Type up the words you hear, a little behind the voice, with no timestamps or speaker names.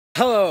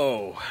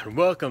Hello, and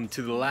welcome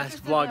to the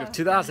last vlog of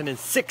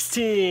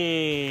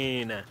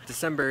 2016,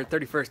 December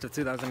 31st of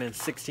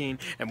 2016,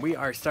 and we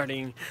are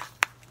starting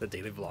the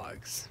daily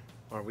vlogs.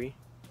 Are we?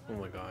 Oh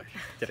my gosh,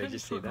 did I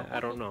just say that? I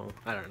don't know.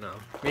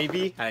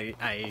 Maybe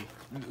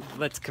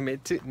let's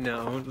commit to,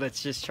 no,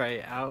 let's just try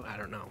it out. I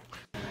don't know.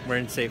 We're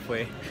in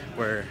Safeway.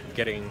 We're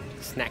getting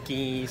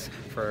snackies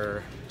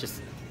for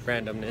just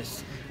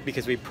randomness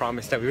because we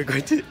promised that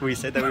we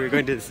said that we were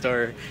going to the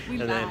store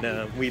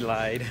then we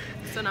lied.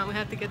 So now we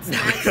have to get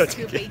snacks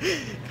to bake.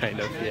 Kind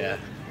of, yeah.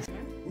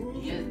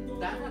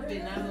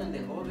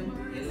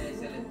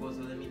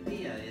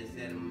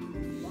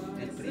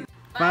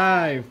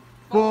 5,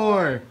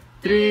 4,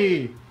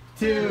 3,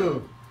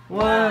 2,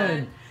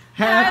 1.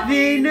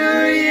 Happy New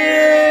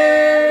Year!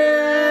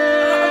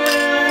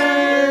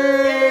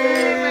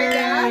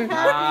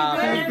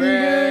 Happy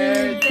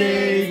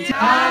birthday!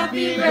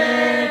 Happy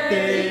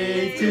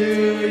birthday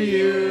to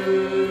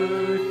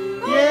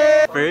you!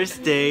 Yeah!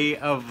 First day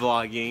of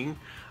vlogging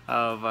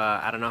of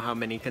I don't know how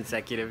many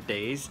consecutive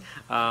days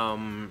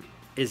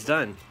is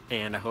done,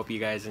 and I hope you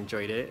guys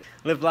enjoyed it.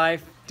 Live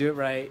life, do it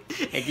right,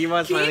 and keep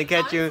on smiling.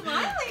 Catch you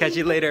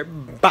later.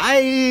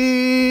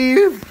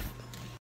 Bye.